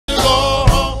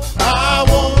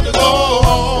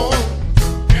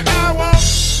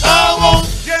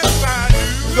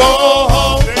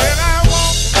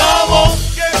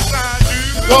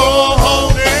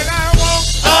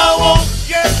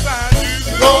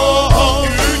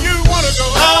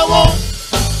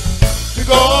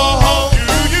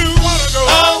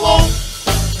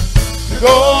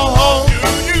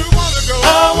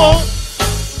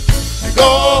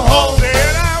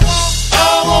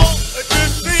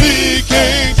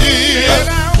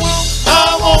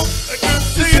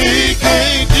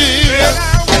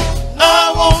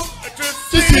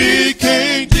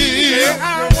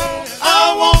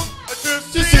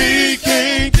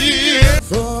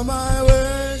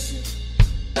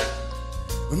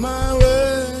My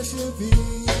worship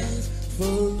is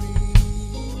for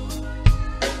real.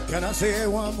 Can I say it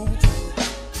one more time?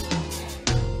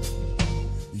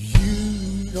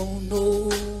 You don't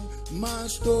know my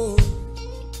story,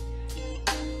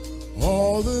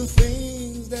 all the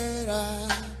things that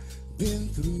I've been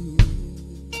through.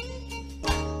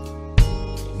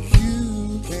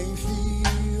 You can't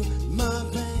feel my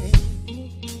pain,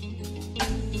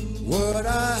 what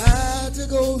I had to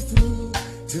go through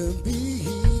to be here.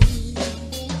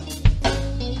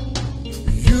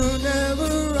 You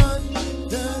never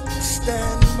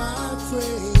understand my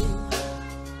praise.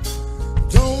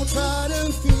 Don't try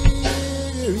to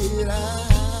figure it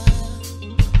out.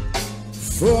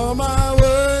 For my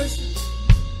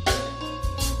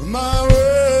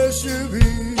worship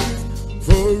is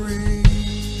for real.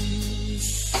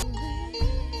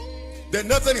 That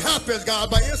nothing happens, God,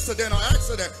 by incident or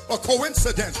accident or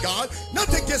coincidence, God.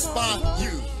 Nothing gets by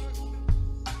you.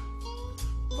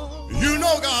 You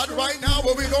know, God, right now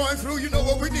what we're going through, you know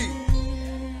what we need.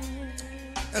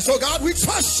 And so, God, we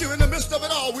trust you in the midst of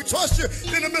it all. We trust you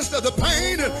in the midst of the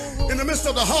pain, and in the midst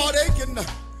of the heartache, in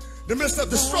the midst of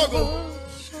the struggle,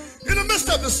 in the midst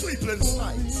of the sleepless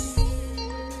nights,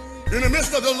 in the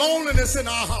midst of the loneliness in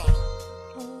our heart,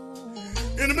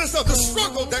 in the midst of the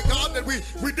struggle that, God, that we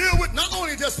deal with not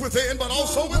only just within, but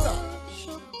also without.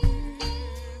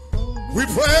 We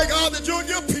pray, God, that you'll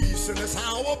give peace in this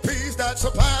hour, peace that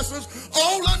surpasses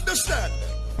all understanding.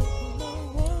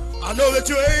 I know that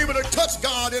you're able to touch,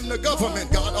 God, in the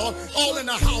government, God, all in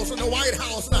the House, in the White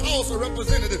House, in the House of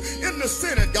Representatives, in the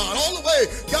Senate, God, all the way,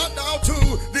 God, down to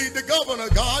the governor,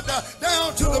 God,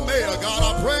 down to the mayor,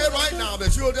 God. I pray right now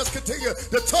that you'll just continue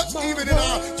to touch even in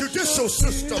our judicial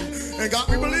system. And God,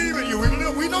 we believe in you. We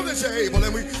know that you're able,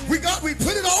 and we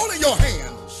put it all in your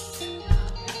hands.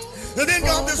 And then,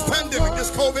 God, this pandemic,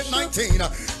 this COVID-19,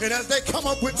 and as they come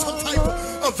up with some type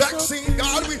of vaccine,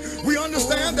 God, we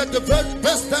understand that the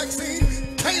best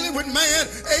vaccine tailored with man,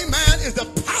 amen, is the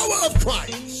power of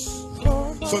Christ.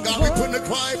 So, God, we put in the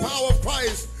power of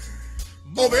Christ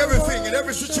over everything in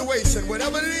every situation,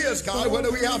 whatever it is, God,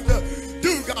 whether we have to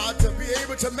do, God, to be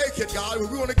able to make it, God, we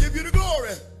want to give you the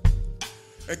glory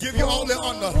and give you all the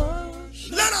honor.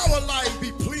 Let our life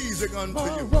be pleasing unto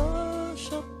you.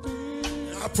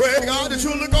 I pray, God, that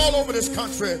you'll look all over this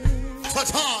country, touch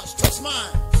hearts, touch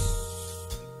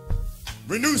minds,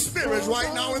 renew spirits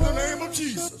right now in the name of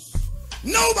Jesus.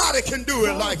 Nobody can do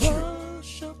it like you.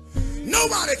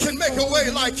 Nobody can make a way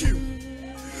like you.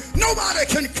 Nobody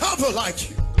can cover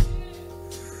like you.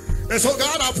 And so,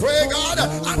 God, I pray, God,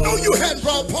 I know you hadn't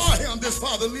brought Parham this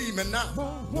far to leave me now.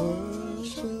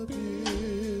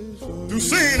 Through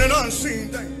seen and unseen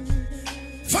things.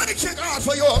 Thank you, God,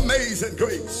 for your amazing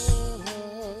grace.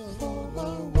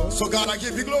 So, God, I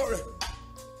give you glory,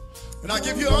 and I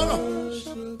give you honor.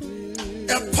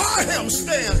 If Parham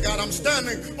stands, God, I'm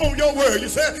standing on your word. You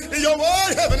said, in your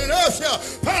word, heaven and earth shall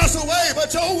pass away,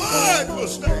 but your word will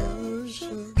stand.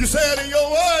 You said in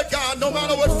your word, God, no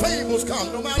matter what fables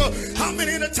come, no matter how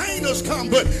many entertainers come,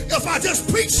 but if I just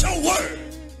preach your word.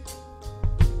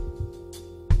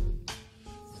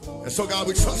 And so, God,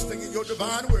 we're trusting in your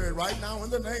divine word right now in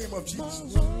the name of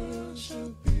Jesus.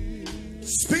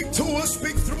 Speak to us,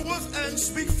 speak through us, and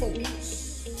speak for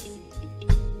us.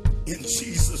 In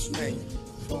Jesus' name.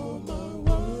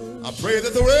 I pray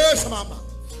that the words of my mouth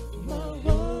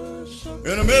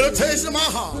and the meditation of my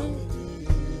heart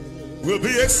will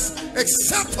be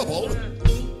acceptable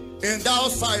in thy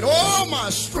sight. All my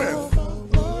strength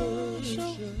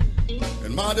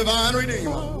and my divine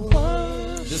Redeemer.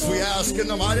 This we ask in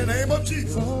the mighty name of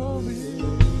Jesus.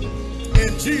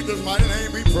 In Jesus' mighty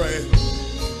name we pray.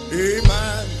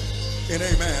 Amen and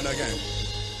amen again.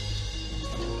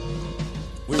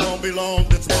 We won't be long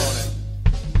this morning,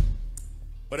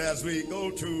 but as we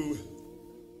go to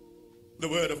the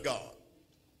Word of God,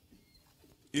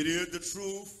 it is the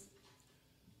truth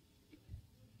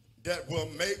that will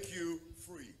make you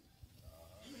free.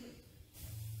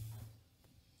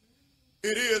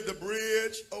 It is the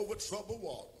bridge over troubled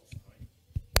waters.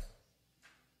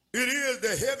 It is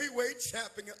the heavyweight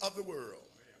champion of the world.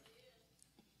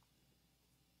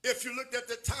 If you looked at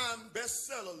the Time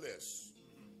bestseller list,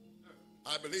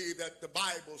 I believe that the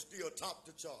Bible still topped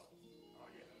the chart.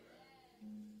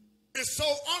 It's so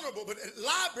honorable, but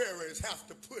libraries have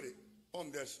to put it on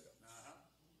their shelf.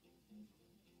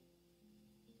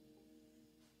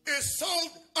 It's so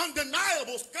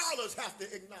undeniable, scholars have to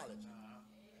acknowledge it.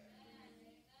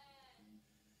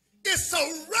 It's so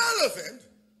relevant,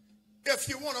 if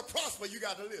you want to prosper, you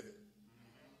got to live it.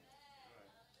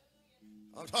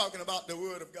 I'm talking about the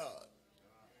Word of God.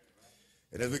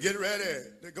 And as we get ready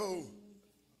to go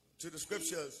to the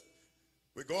scriptures.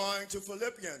 We're going to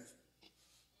Philippians.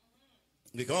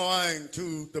 We're going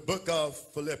to the book of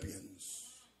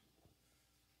Philippians.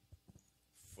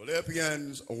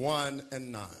 Philippians 1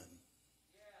 and 9.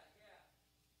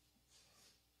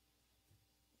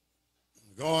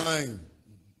 We're going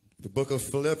to the book of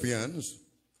Philippians.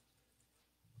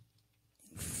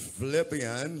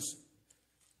 Philippians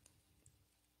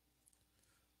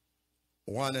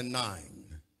 1 and 9.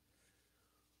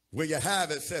 When you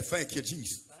have it, say, thank you,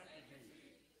 Jesus.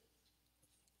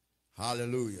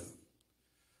 Hallelujah.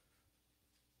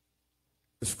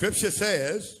 The scripture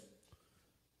says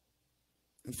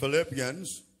in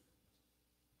Philippians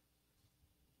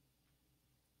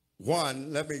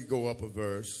 1, let me go up a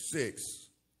verse, 6.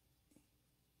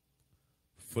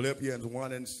 Philippians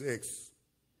 1 and 6.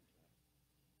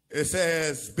 It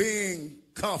says, being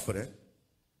confident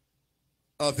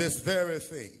of this very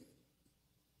thing,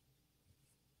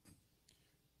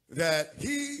 that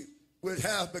he would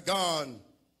have begun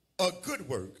a good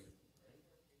work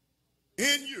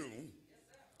in you,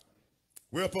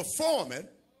 will perform it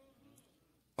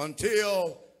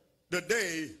until the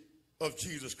day of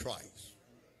Jesus Christ.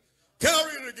 Can I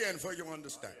read it again for you to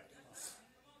understand?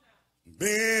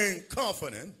 Being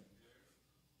confident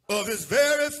of this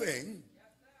very thing,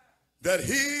 that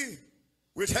he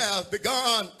which hath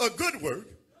begun a good work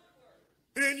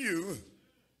in you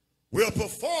will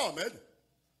perform it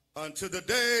unto the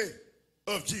day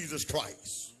of Jesus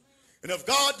Christ. And if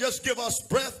God just give us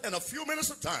breath and a few minutes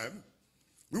of time,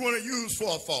 we want to use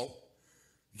for a thought,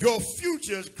 your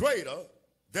future is greater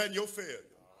than your failure.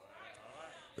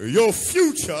 Your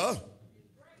future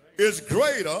is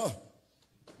greater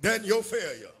than your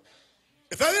failure.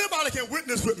 If anybody can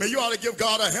witness with me, you ought to give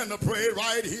God a hand of praise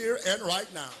right here and right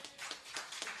now.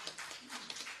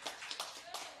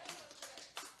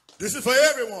 This is for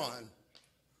everyone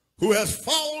who has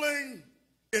fallen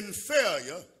in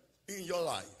failure in your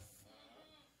life.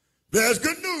 There's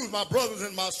good news, my brothers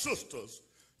and my sisters.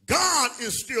 God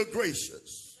is still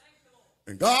gracious,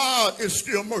 and God is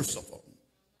still merciful.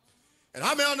 And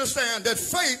I may understand that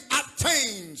faith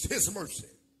obtains his mercy.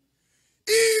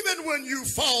 Even when you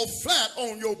fall flat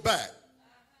on your back,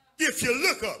 if you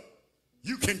look up,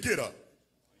 you can get up.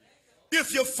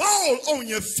 If you fall on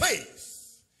your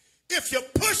face, if you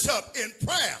push up in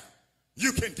prayer,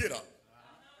 you can get up.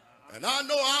 And I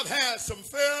know I've had some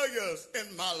failures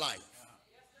in my life,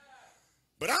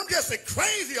 but I'm just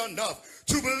crazy enough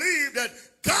to believe that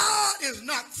God is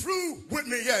not through with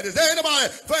me yet. Is there anybody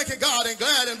thanking God and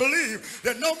glad and believe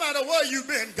that no matter where you've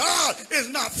been, God is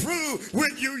not through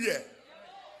with you yet?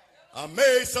 I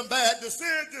made some bad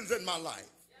decisions in my life,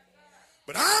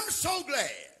 but I'm so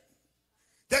glad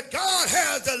that God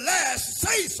has the last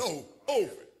say-so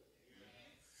over it.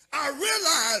 I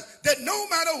realize that no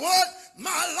matter what, my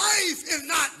life is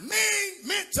not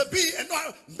meant to be and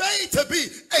not made to be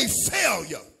a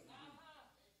failure.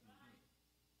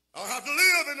 I don't have to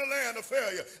live in the land of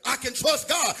failure. I can trust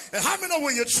God. And how many know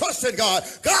when you trust in God,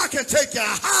 God can take you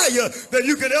higher than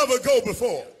you can ever go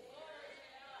before?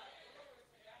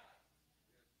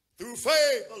 Through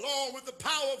faith, along with the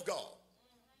power of God,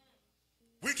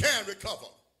 we can recover.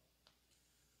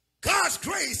 God's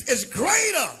grace is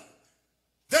greater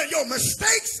than your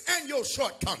mistakes and your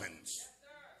shortcomings.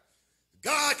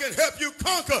 God can help you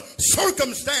conquer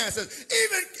circumstances,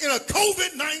 even in a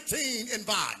COVID-19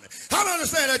 environment. How do you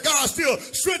understand that God still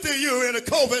strengthens you in a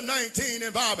COVID-19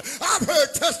 environment? I've heard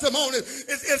testimonies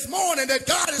this morning that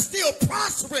God is still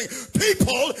prospering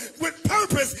people with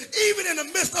purpose, even in the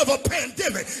midst of a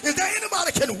pandemic. Is there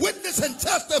anybody can witness and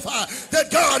testify that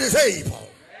God is able?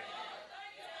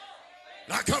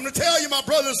 And I come to tell you, my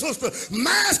brother and sister,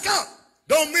 mask up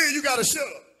don't mean you got to shut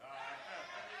up.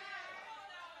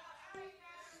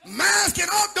 Masking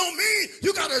up don't mean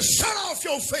you got to shut off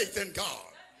your faith in God.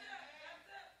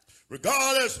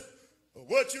 Regardless of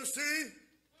what you see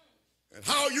and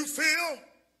how you feel,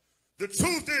 the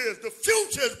truth is the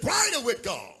future is brighter with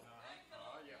God.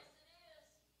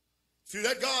 See,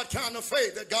 that God kind of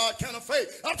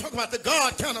faith, I'm talking about the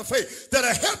God kind of faith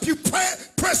that'll help you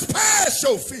press past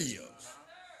your fears.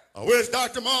 I wish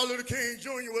Dr. Martin Luther King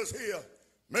Jr. was here.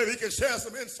 Maybe he can share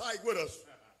some insight with us.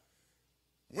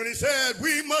 When he said,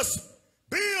 we must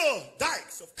build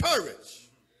dikes of courage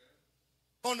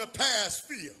on the past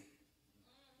fear.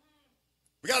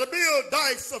 We got to build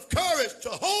dikes of courage to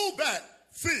hold back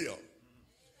fear.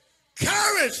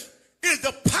 Courage is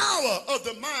the power of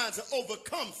the mind to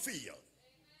overcome fear.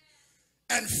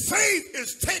 And faith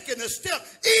is taking a step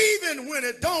even when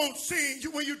you don't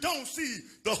see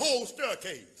the whole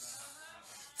staircase.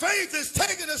 Faith is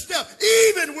taking a step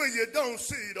even when you don't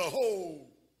see the whole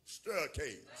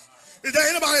staircase. Is there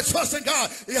anybody trusting God?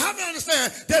 You have to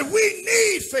understand that we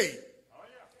need faith.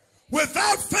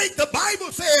 Without faith, the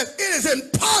Bible says it is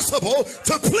impossible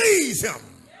to please him.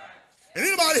 And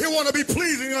anybody here want to be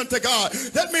pleasing unto God,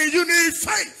 that means you need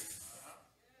faith.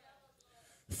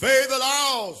 Faith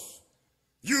allows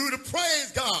you to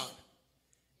praise God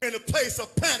in a place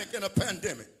of panic in a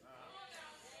pandemic.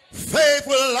 Faith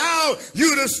will allow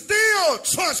you to still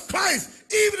trust Christ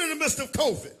even in the midst of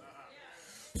COVID.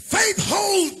 Faith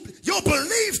holds your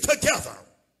beliefs together.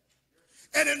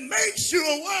 And it makes you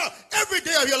aware every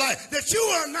day of your life that you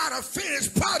are not a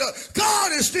finished product.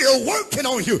 God is still working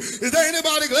on you. Is there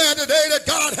anybody glad today that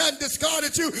God hadn't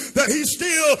discarded you, that he's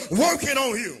still working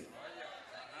on you?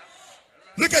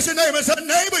 Look at your neighbor and say,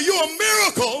 neighbor, you're a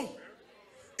miracle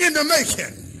in the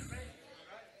making.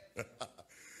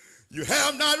 You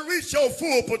have not reached your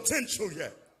full potential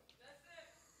yet.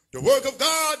 The work of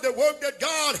God, the work that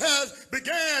God has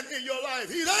began in your life,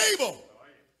 he's able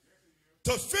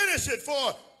to finish it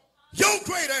for your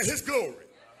greater and his glory.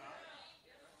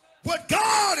 What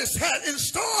God has had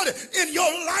installed in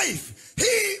your life, he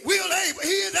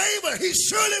is able, he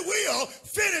surely will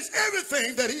finish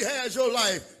everything that he has your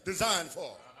life designed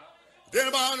for. Does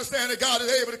anybody understand that God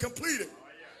is able to complete it?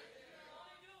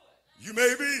 You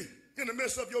may be in the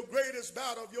midst of your greatest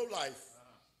battle of your life.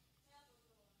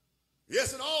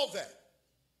 Yes, and all that.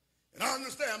 And I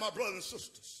understand, my brothers and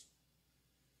sisters.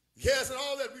 Yes, and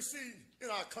all that we see in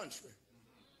our country,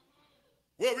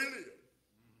 where we live,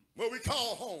 where we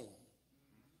call home.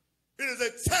 It is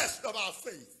a test of our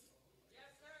faith.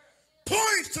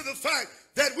 Points to the fact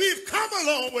that we've come a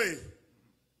long way,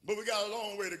 but we got a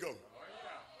long way to go.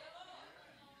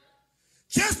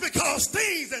 Just because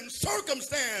things and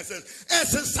circumstances and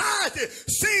society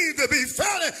seem to be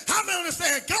failing, how many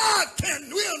understand God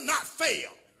will not fail?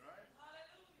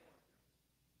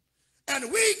 And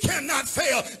we cannot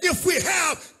fail if we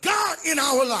have God in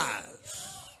our lives.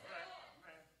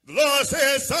 The Lord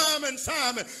says, Simon,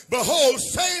 Simon, behold,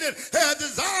 Satan has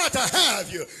desired to have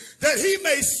you, that he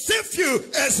may sift you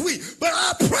as wheat. But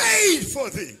I prayed for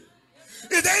thee.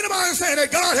 Is there anybody saying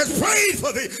that God has prayed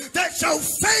for thee, that your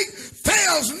faith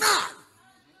fails not?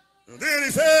 And then he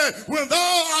said, when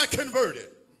thou art converted,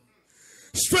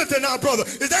 strengthen our brother.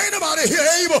 Is there anybody here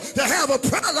able to have a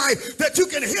prayer life that you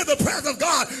can hear the presence of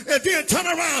God and then turn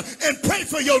around and pray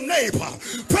for your neighbor?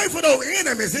 Pray for those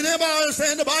enemies. Did anybody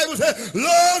understand the Bible says,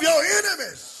 love your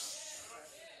enemies?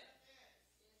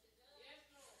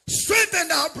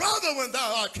 Strengthen our brother when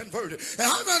thou art converted. And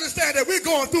I understand that we're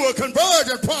going through a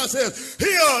conversion process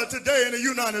here today in the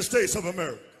United States of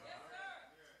America.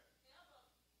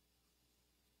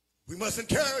 We must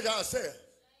encourage ourselves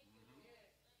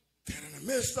that in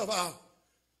the midst of our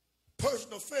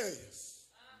personal failures,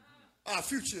 our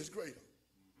future is greater.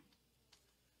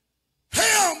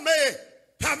 Hell may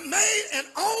have made an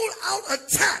all-out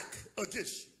attack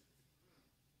against you.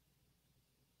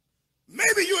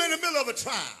 Maybe you're in the middle of a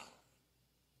trial.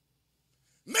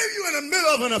 Maybe you're in the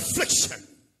middle of an affliction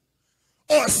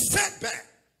or a setback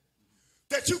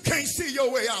that you can't see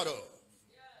your way out of.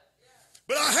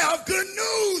 But I have good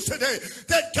news today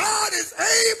that God is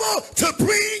able to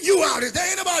bring you out. Is there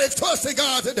anybody trusting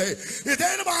God today? Is there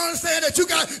anybody understand that you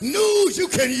got news you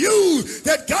can use,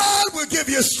 that God will give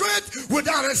you strength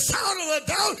without a shadow of a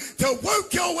doubt to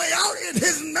work your way out in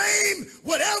his name,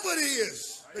 whatever it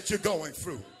is that you're going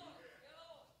through?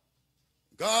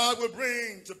 God will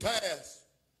bring to pass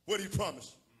what he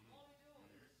promised.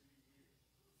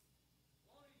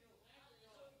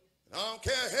 And I don't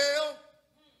care, hell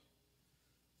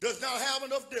does not have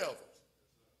enough devils.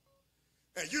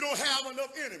 And you don't have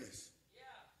enough enemies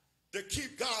to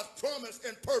keep God's promise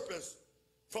and purpose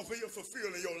from being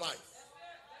fulfilled in your life.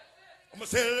 I'm going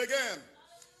to say it again.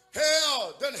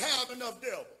 Hell doesn't have enough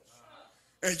devils.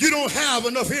 And you don't have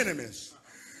enough enemies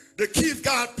to keep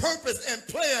God's purpose and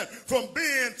plan from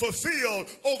being fulfilled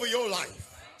over your life.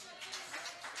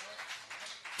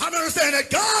 I understand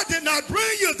that God did not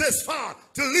bring you this far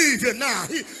to leave you now.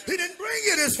 He didn't bring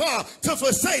you this far to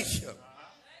forsake you.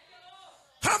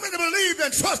 How many believe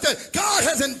and trust that God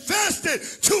has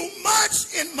invested too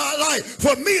much in my life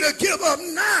for me to give up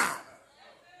now?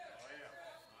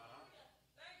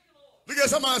 Look at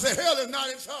somebody and say, hell is not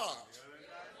in charge.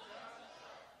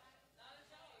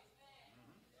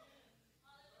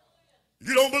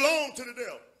 You don't belong to the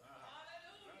devil.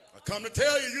 I come to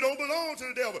tell you, you don't belong to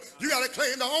the devil. You got to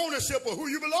claim the ownership of who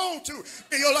you belong to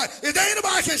in your life. If there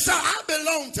anybody can shout, I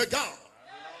belong to God.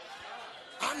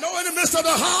 I know in the midst of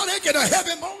the heartache and the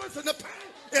heavy moments and the pain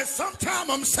And sometimes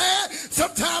I'm sad.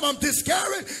 Sometimes I'm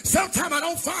discouraged. Sometimes I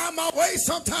don't find my way.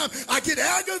 Sometimes I get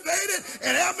aggravated.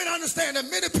 And help me to understand that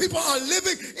many people are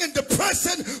living in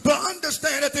depression. But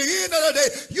understand at the end of the day,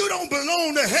 you don't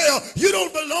belong to hell. You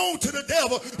don't belong to the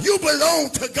devil. You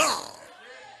belong to God.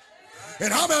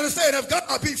 And I'm understand if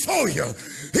God be for you,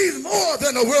 he's more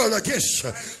than the world against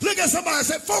you. Look at somebody and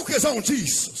say, focus on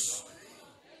Jesus.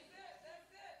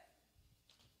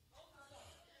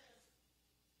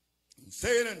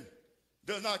 Satan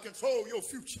does not control your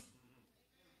future.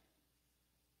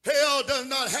 Hell does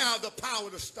not have the power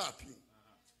to stop you.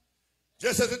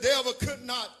 Just as the devil could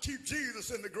not keep Jesus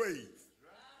in the grave,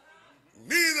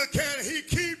 neither can he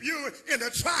keep you in a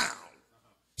trial,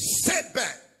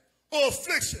 setback, or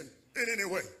affliction in any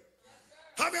way.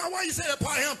 I mean, why you say that,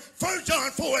 Parham? 1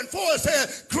 John 4:4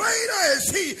 says, greater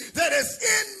is he that is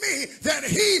in me than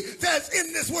he that's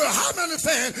in this world. How do you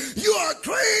understand? You are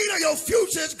greater. Your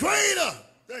future is greater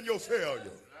than your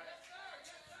failure.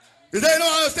 They don't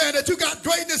understand that you got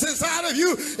greatness inside of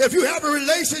you. If you have a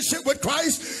relationship with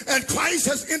Christ and Christ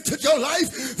has entered your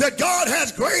life, that God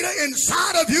has greater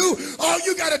inside of you, all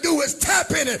you got to do is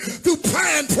tap in it through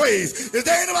prayer and praise. Is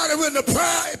there anybody willing to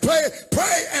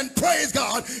pray and praise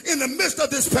God in the midst of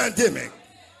this pandemic?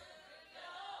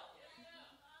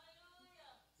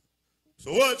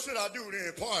 So what should I do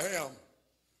then, Parham,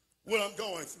 what I'm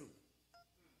going through?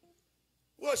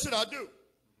 What should I do?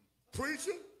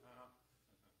 Preacher?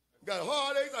 Got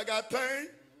heartaches, I got pain.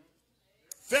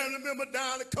 Family member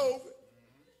down to COVID.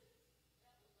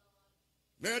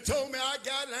 Man told me I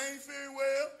got it, I ain't feeling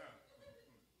well.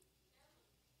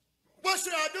 What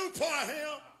should I do,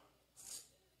 Parham?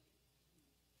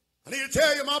 I need to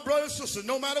tell you, my brothers and sisters,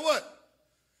 no matter what,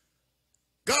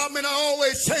 God may not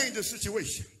always change the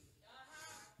situation,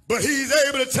 but he's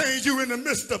able to change you in the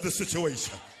midst of the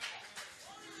situation.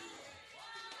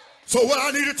 So what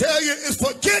I need to tell you is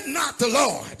forget not the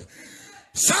Lord.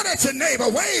 Shout at your neighbor,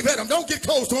 wave at him. Don't get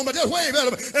close to him, but just wave at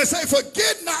him and say,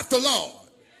 forget not the Lord.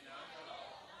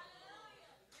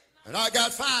 And I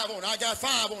got 5 on it. I got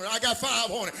 5 on it. I got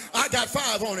 5 on it. I got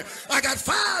 5 on it. I got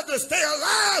 5 to stay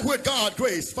alive with God's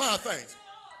grace. 5 things.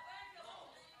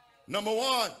 Number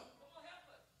 1,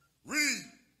 read.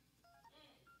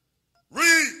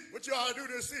 Read. What you ought to do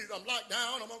this season? I'm locked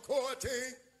down. I'm on quarantine.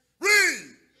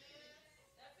 Read.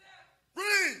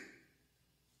 Read.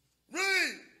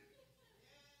 Read.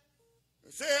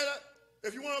 It said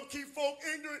if you want to keep folk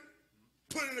ignorant,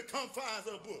 put it in the confines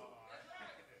of the book.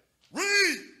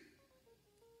 Read.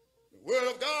 The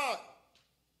word of God.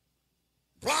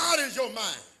 Broad is your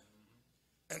mind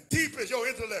and deep is your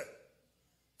intellect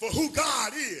for who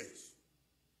God is.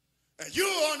 And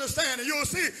you'll understand and you'll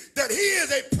see that he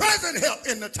is a present help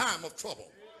in the time of trouble.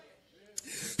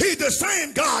 He's the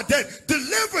same God that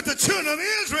delivered the children of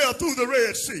Israel through the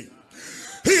Red Sea.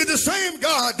 He is the same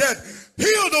God that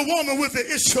healed the woman with the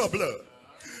issue of blood.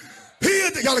 He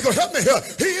is the, y'all go help me here.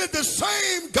 He is the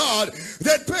same God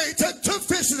that took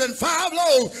fishes and 5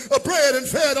 loaves of bread and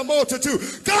fed a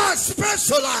multitude. God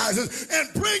specializes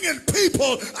in bringing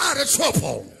people out of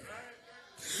trouble.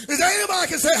 Is there anybody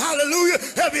can say hallelujah?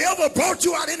 Have he ever brought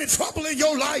you out any trouble in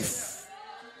your life?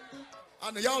 I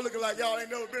know y'all looking like y'all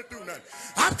ain't never been through nothing.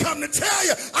 I've come to tell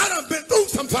you, I done been through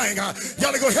something.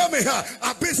 Y'all go help me here.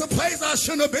 I've been someplace I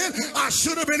shouldn't have been. I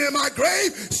should have been in my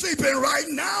grave, sleeping right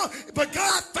now. But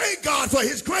God, thank God for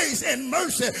his grace and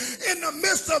mercy in the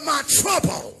midst of my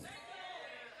trouble.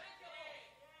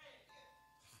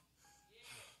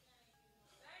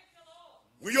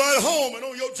 When you're at home and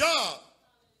on your job,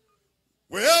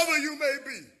 wherever you may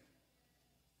be,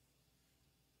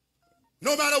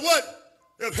 no matter what,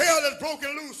 if hell is broken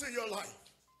loose in your life,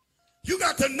 you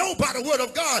got to know by the word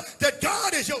of God that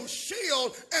God is your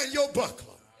shield and your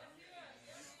buckler.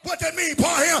 What that mean,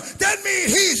 Parham? That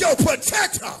means he's your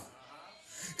protector.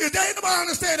 If they anybody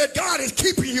understand that God is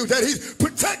keeping you, that he's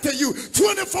protecting you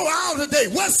 24 hours a day.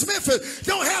 West Memphis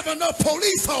don't have enough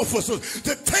police officers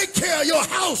to take care of your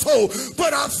household.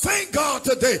 But I thank God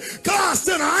today, God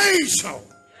sent an angel.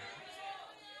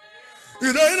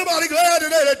 Is there anybody glad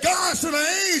today that God sent an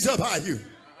angel by you?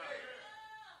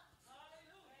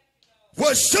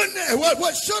 What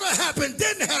should have happened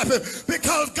didn't happen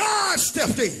because God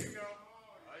stepped in.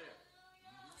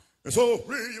 And so,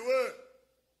 read your word.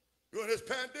 During this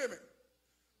pandemic,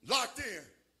 locked in,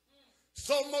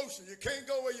 slow motion, you can't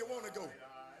go where you want to go.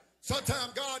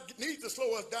 Sometimes God needs to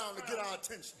slow us down to get our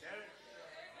attention.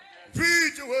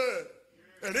 Read your word.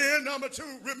 And then number 2,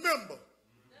 remember.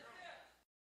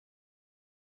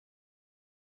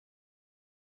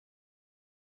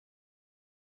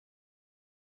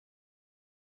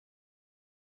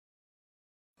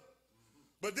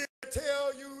 But then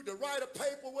tell you to write a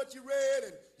paper what you read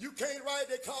and you can't write,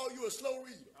 they call you a slow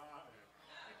reader.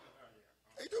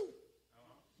 They do.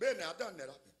 Been there, I've done that.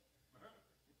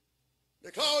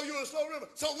 They call you a slow reader.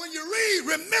 So when you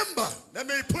read, remember. That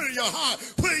means put it in your heart,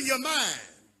 put it in your mind.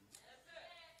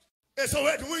 And so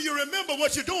when you remember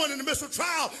what you're doing in the midst of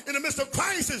trial, in the midst of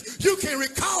crisis, you can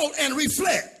recall and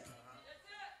reflect.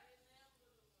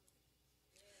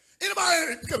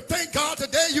 Anybody thank God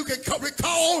today you can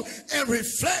recall and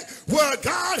reflect where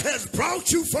God has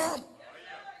brought you from?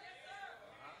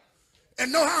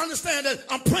 And know how I understand that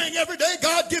I'm praying every day,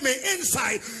 God give me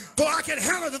insight so I can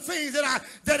handle the things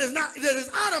that is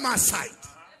out of my sight.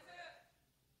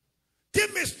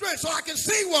 Give me strength so I can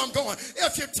see where I'm going.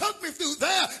 If you took me through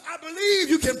there, I believe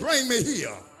you can bring me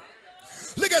here.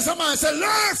 Look at somebody and say,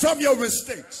 learn from your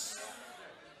mistakes.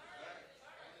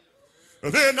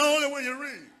 But then not only when you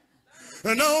read,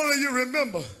 and not only you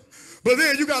remember, but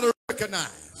then you got to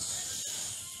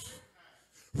recognize.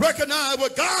 Recognize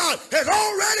what God has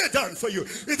already done for you.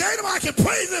 If anybody can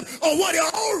praise him on what he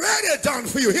already done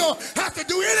for you, he don't have to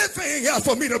do anything else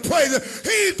for me to praise him.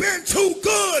 He's been too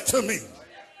good to me.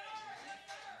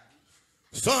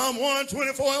 Psalm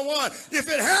 124:1. If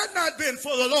it had not been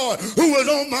for the Lord who was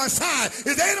on my side,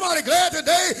 is anybody glad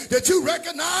today that you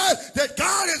recognize that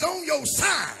God is on your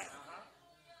side?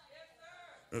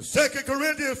 2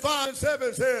 Corinthians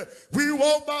 5:7 says, we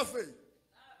walk by faith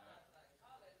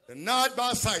and not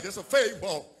by sight. It's a faith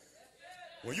walk.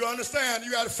 When you understand,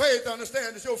 you got faith to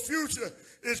understand that your future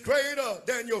is greater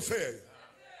than your failure.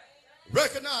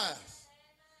 Recognize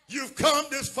you've come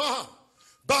this far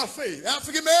by faith.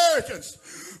 African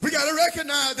Americans, we got to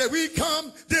recognize that we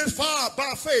come this far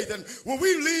by faith. And when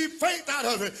we leave faith out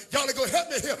of it, y'all go help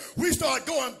me here, we start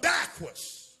going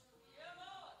backwards.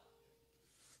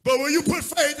 But when you put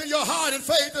faith in your heart and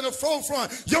faith in the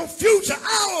forefront, your future,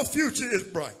 our future is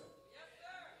bright.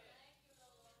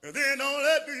 And then not only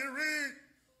that do you read,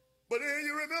 but then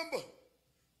you remember.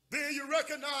 Then you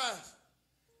recognize.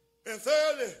 And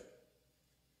thirdly,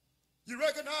 you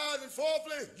recognize, and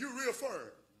fourthly, you reaffirm.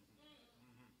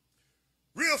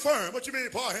 Reaffirm. What you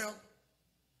mean, Parham?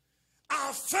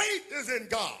 Our faith is in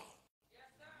God.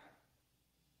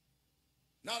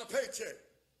 Not a paycheck.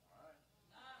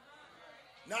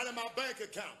 Not in my bank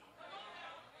account.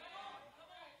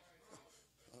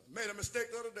 I made a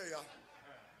mistake the other day. I was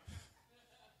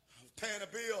paying a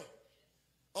bill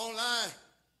online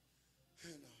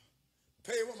and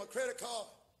paid with my credit card.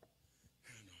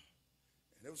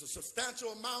 And it was a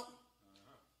substantial amount.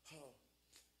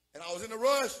 And I was in a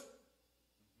rush.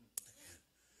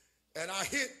 And I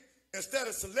hit, instead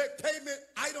of select payment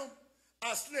item,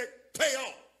 I select pay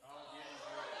off.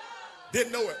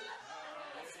 Didn't know it.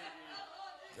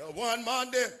 One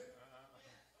Monday,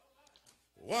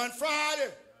 one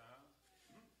Friday,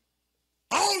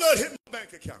 all of it hit my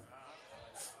bank account.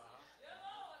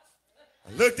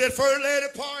 I looked at First Lady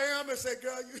Parham and said,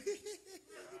 girl, you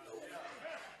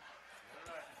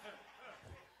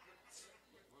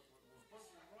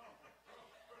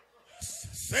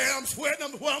say I'm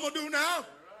sweating, what I'm going to do now?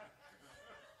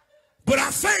 But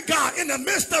I thank God in the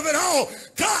midst of it all,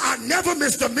 God, I never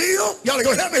missed a meal. Y'all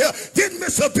go help me here. Didn't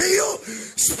miss a bill.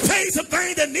 Paid some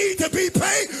things that need to be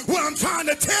paid. What I'm trying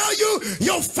to tell you,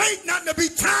 your faith not to be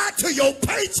tied to your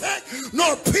paycheck,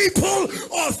 nor people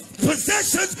or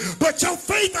possessions, but your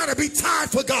faith ought to be tied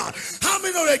for God. How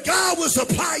many know that God will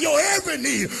supply your every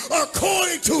need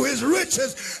according to his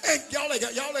riches? And y'all act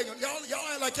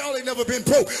like y'all ain't never been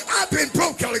broke. I've been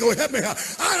broke. Y'all go help me here.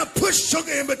 I done pushed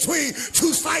sugar in between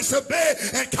two slices of bread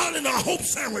and call it a hope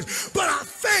sandwich. But I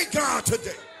thank God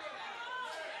today.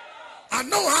 I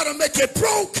know how to make it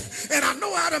broke, and I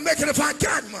know how to make it if I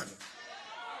got money.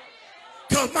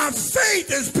 Because my faith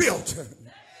is built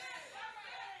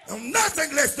on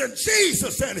nothing less than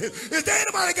Jesus and his. Is there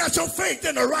anybody got your faith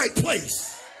in the right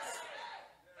place?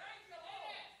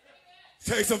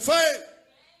 Take some faith.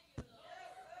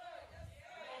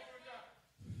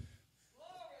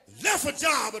 Left a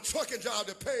job, a trucking job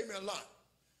that paid me a lot,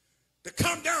 to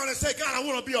come down and say, God, I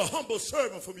want to be a humble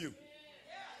servant from you.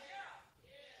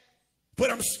 But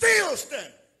I'm still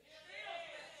standing.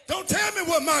 Don't tell me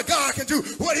what my God can do.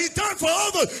 What he's done for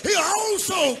others, he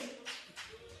also.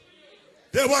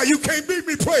 That's why you can't beat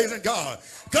me praising God.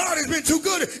 God has been too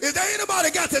good. If there anybody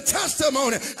got the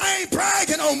testimony, I ain't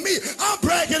bragging on me. I'm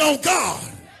bragging on God.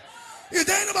 Is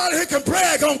there anybody who can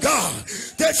brag on God?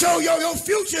 That your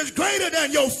future is greater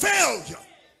than your failure.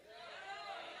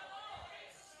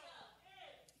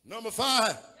 Number 5.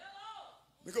 Let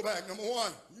me go back. Number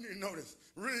 1. You need to know this.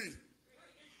 Read.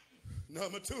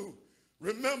 Number 2.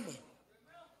 Remember.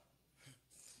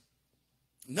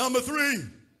 Number 3.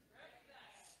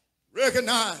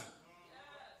 Recognize.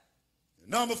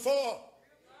 Number 4,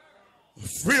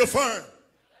 reaffirm.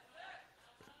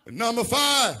 And number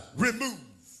 5, remove.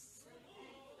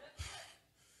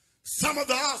 Some of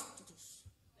the obstacles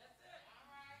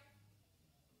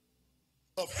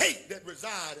of hate that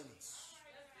reside in us.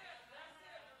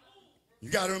 You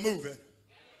got to remove it.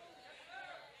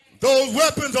 Those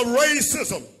weapons of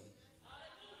racism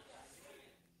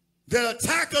that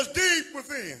attack us deep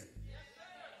within,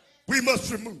 we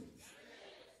must remove.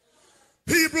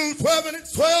 Hebrews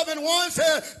 12:1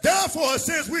 says, therefore,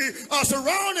 since we are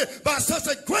surrounded by such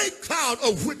a great cloud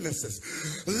of witnesses,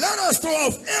 let us throw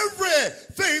off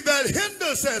everything that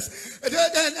hinders us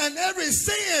and every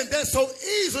sin that so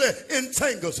easily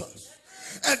entangles us.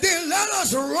 And then let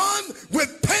us run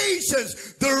with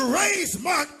patience the race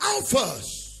marked out for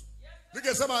us. Look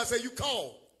at somebody and say, you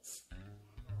called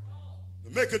to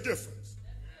make a difference.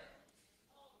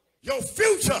 Your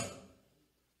future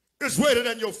is greater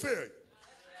than your failure.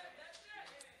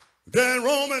 Then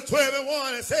Romans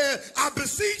 12:1 it says, I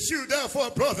beseech you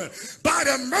therefore, brethren, by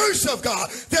the mercy of God,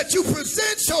 that you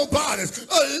present your bodies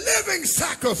a living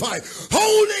sacrifice,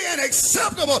 holy and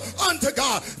acceptable unto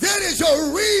God. That is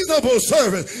your reasonable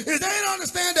service. If they don't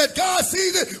understand that God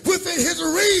sees it within his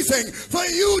reason for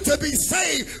you to be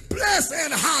saved, blessed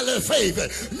and highly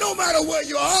favored. No matter where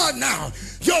you are now,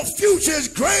 your future is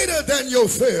greater than your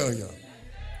failure.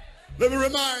 Let me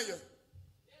remind you,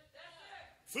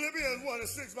 Philippians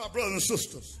 1:6, my brothers and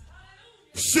sisters,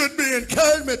 should be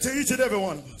encouragement to each and every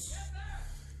one of us.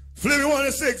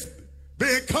 Philippians 1:6, be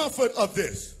in comfort of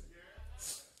this,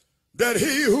 that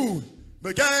he who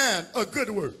began a good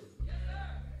work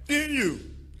in you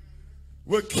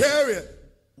will carry it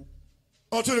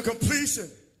unto the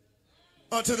completion,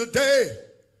 unto the day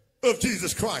of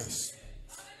Jesus Christ.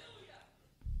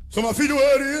 So my feet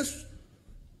where it is,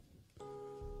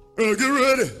 get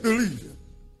ready to leave.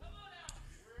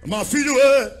 My feet are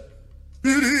word,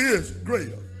 it is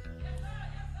greater.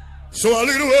 So I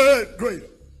leave the word greater.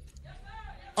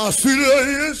 I see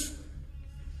there is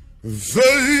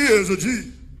a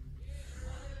G.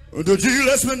 The G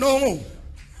lets me know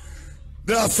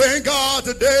that I thank God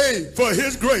today for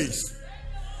his grace.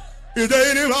 Is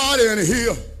there anybody in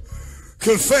here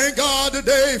can thank God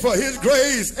today for his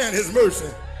grace and his mercy?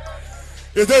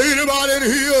 Is there anybody in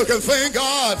here can thank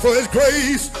God for his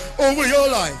grace over your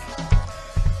life?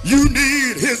 You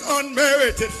need his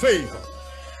unmerited favor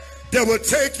that will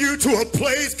take you to a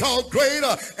place called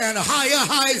greater and higher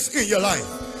heights in your life.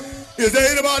 Is there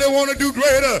anybody want to do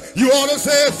greater? You ought to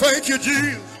say, thank you,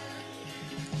 Jesus.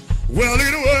 Well,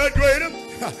 in the word greater,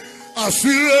 I see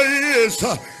there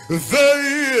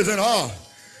is an R.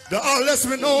 The R lets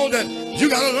me know that you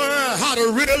got to learn how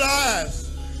to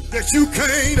realize that you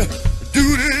can't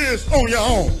do this on your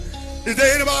own. Is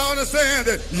there anybody understand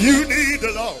that you need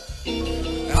the Lord?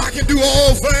 I can do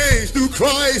all things through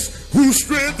Christ who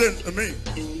strengthens me.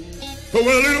 But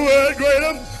when a little word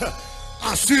greater,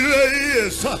 I see there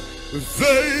is an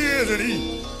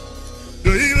E.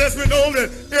 The E lets me know that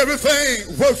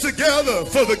everything works together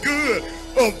for the good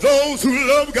of those who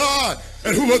love God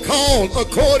and who are called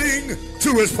according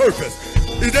to his purpose.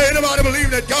 Is there anybody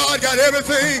believe that God got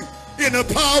everything in the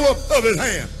power of his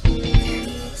hand?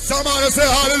 Somebody say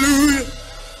hallelujah.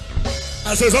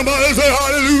 I said somebody say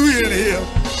hallelujah in here.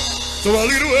 So I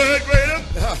leave the word greater.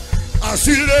 I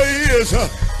see there is an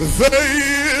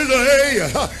A.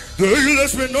 The A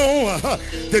lets me know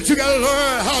that you got to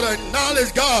learn how to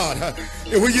acknowledge God.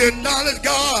 And when you acknowledge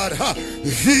God,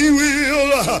 he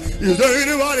will, is there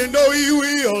anybody know he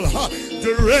will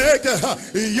direct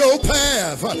your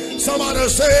path? Somebody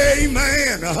say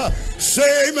amen.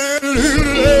 Say amen.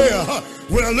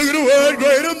 When I look at the word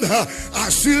greater, I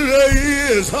see there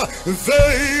is a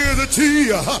T.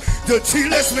 The T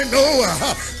lets me know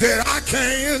that I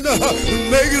can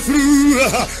make it through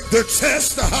the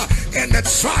test and the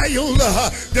trial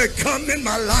that come in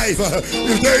my life.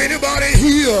 Is there anybody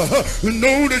here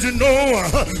know that you know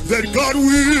that God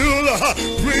will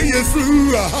bring you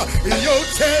through your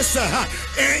tests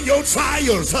and your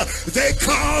trials? They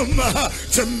come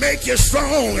to make you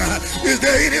strong. Is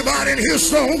there anybody in here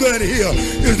stronger in here?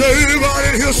 Is there anybody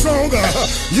in here stronger?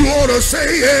 You ought to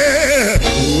say yes.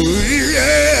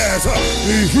 Yes.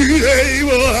 He's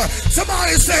able.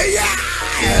 Somebody say yes.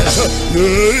 Yes.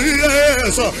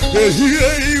 He's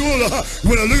able.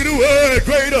 When I look at the word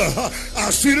greater,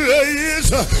 I see there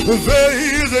is a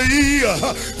E.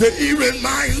 The E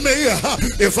reminds me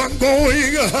if I'm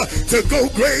going to go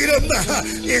greater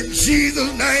in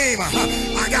Jesus' name,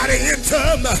 I got to enter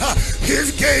enter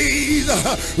his gaze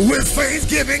with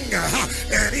thanksgiving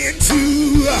and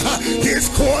into his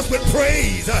courts with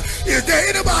praise. Is there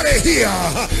anybody here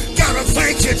gotta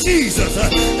thank you, Jesus?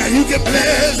 And you can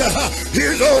bless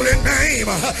his holy name.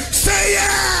 Say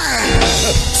yeah,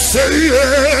 say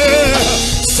yeah,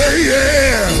 say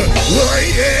yeah, oh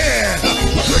yeah.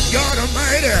 Good God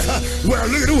Almighty. Well,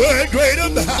 look at the word greater.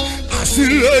 I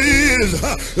see there is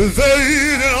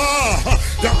and are.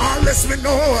 The all lets me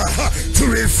know to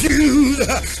refuse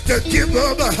to give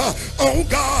up on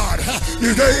God.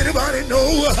 Does anybody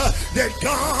know that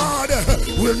God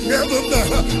will never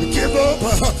give up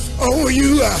on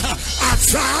you? I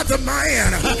tried the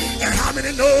man, and how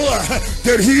many know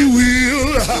that he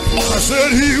will? I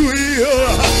said he will.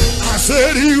 I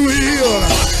said he will.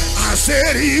 I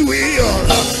said he will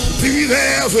be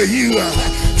there for you.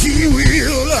 He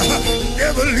will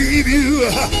never leave you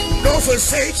nor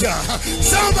forsake you.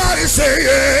 Somebody say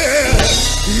yeah,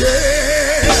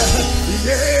 yeah,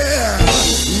 yeah,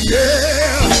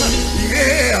 yeah,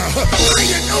 yeah.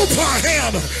 You know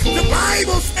Parham, the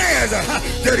Bible says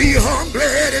that he hung,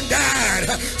 bled, and died.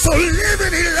 So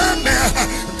living he loved me,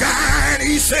 dying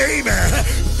he saved me,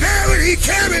 buried he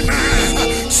carried my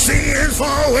sins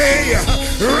far away,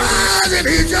 rising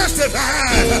he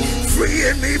justified,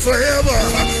 freeing me forever.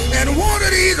 And one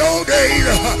of these old days,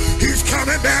 he's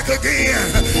coming back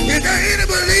again. Is there any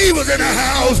believers in the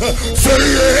house? Say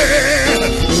yeah,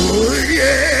 oh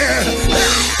yeah,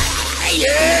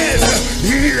 yes,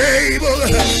 he's able,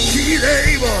 he's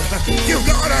able. Give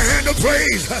God a hand of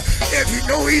praise if you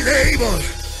know he's able,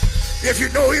 if you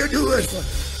know he'll do it.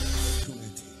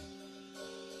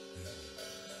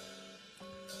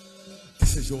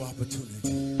 This is your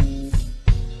opportunity.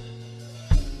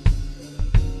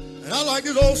 And I like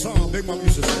this old song Big Mama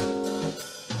used to sing.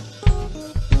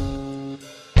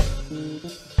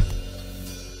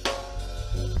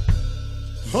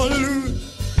 Hallelujah.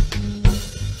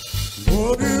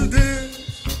 What is this?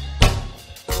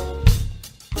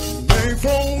 Make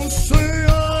folks say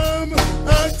I'm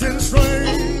acting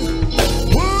strange.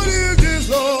 What is this,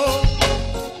 Lord?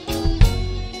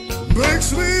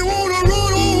 Makes me want to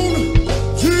run on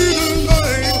Jesus'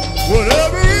 name.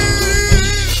 Whatever it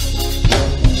is,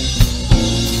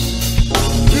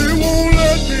 it won't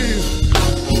let me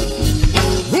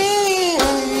hold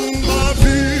my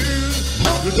feet.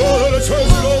 The door of the church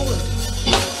is open.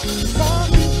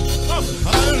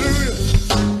 Hallelujah.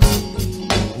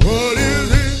 What is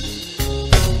it?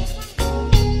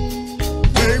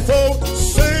 Make folks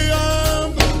say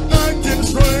I'm acting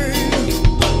strange.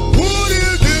 What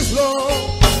is this, Lord?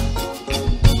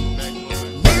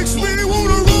 Makes me want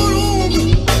to run on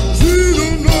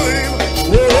Jesus' name.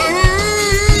 Whatever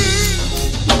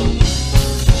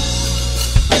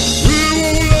it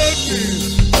won't let me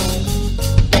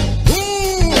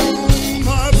hold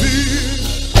my feet.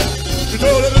 You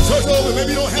know that the church over,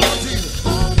 maybe you don't have my Jesus.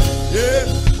 Yeah.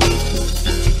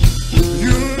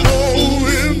 You know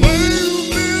it makes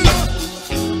me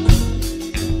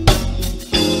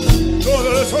know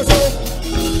that the church over.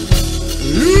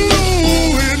 You know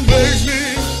it makes me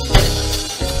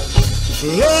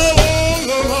love all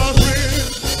of my friends.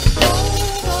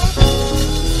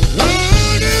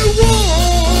 Anyone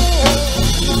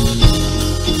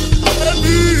that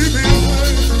need me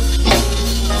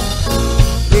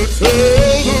to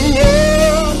tell the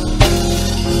world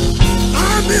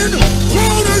I've been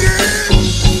born again.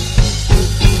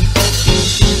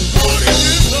 What is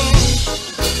this song?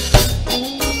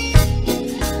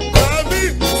 Got me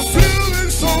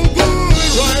feeling so good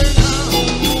right now.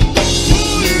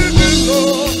 What is this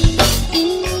song?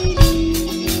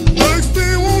 Makes me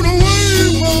want to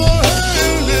wave my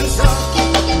hand inside.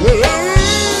 Whatever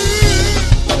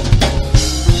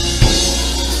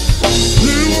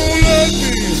it won't let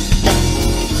me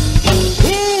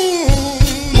hold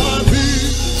my feet.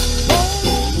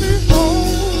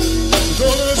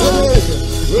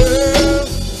 Well,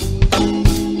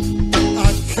 I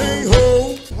can't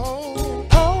hold.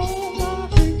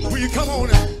 Will you come on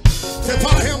now? Say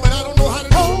Parham, but I don't know how to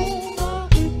do it.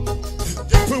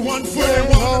 Just put one foot in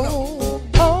one another.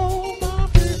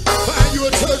 Find you a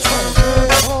church family.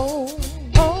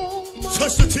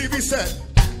 Touch the TV set.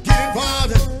 Get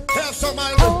involved and have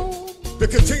somebody to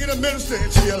continue to minister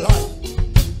into your life.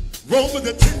 Romans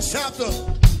the 10th chapter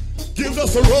gives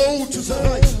us a road to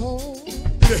Christ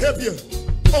to help you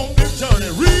on this journey.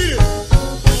 Read it.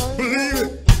 Believe it.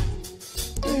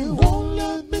 It won't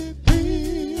let me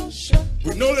be ashamed.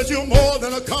 We know that you're more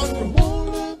than a conqueror.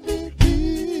 Won't let me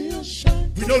be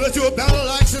ashamed. We know that you're a battle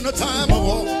axe in a time of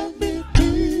war. Let me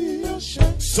be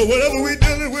ashamed. So whatever we're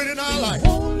dealing with in our life,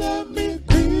 Won't let me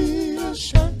be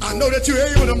ashamed. I I know that you're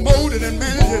able to mold it and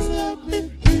manage it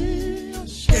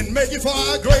and make it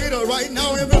far greater right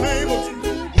now in the name of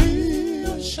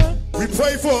Jesus. We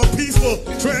pray for a peaceful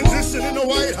transition in the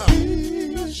White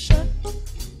House.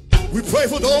 We pray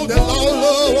for those that lost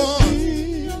loved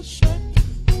ones.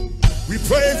 We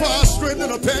pray for our strength in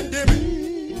a pandemic.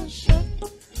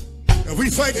 And we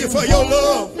thank you for your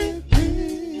love.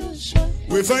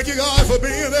 We thank you, God, for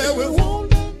being there with us.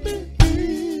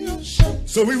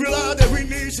 So we realize that we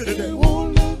need you today.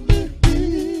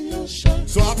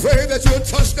 So I pray that you'll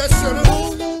touch that sinner.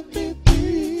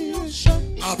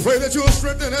 I pray that you'll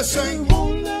strengthen that saint.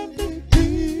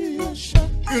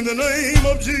 In the name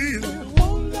of Jesus.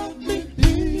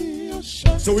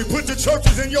 So we put the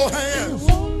churches in your hands.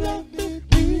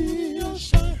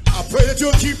 I pray that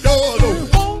you'll keep doors open.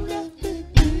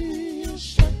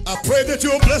 I pray that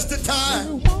you'll bless the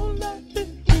time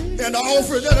and the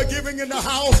offering that are giving in the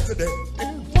house today.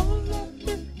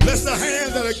 Bless the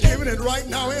hands that are giving it right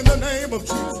now in the name of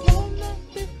Jesus.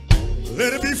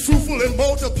 Let it be fruitful and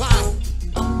multiply.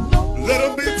 Let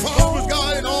them be prosperous,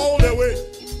 God, in all their ways.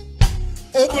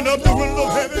 Open up the window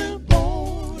of heaven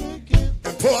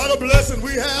and pour out a blessing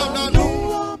we have not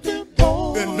known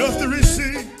enough to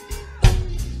receive.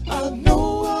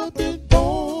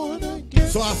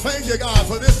 So I thank you, God,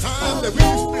 for this time that we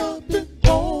spent.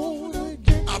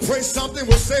 I pray something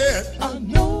was said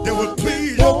that would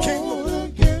please your kingdom.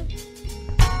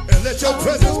 And let your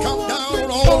presence come down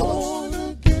on all of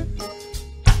us.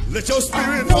 Let your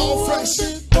spirit fall fresh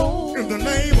in the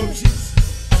name of Jesus.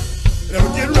 And we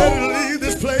get ready to leave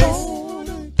this place,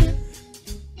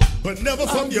 but never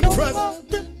from your presence.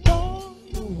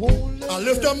 I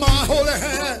lift up my holy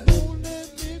hand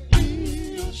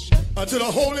unto the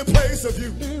holy place of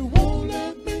you.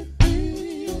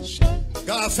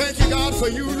 God, I thank you, God, for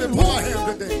using Parham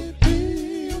today.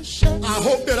 I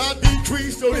hope that I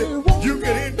decrease so that you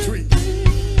can increase.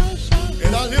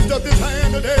 And I lift up this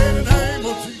hand today in the name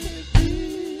of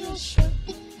Jesus.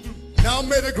 Now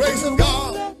may the grace of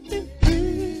God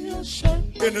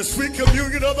in the sweet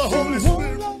communion of the Holy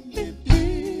Spirit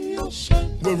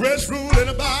will rest, rule, and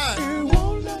abide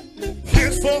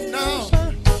henceforth now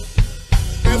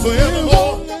and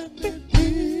forevermore.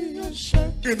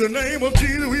 In the name of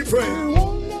Jesus we pray.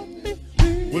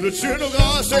 Will the children of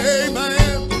God say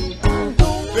amen?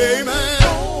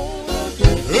 Amen.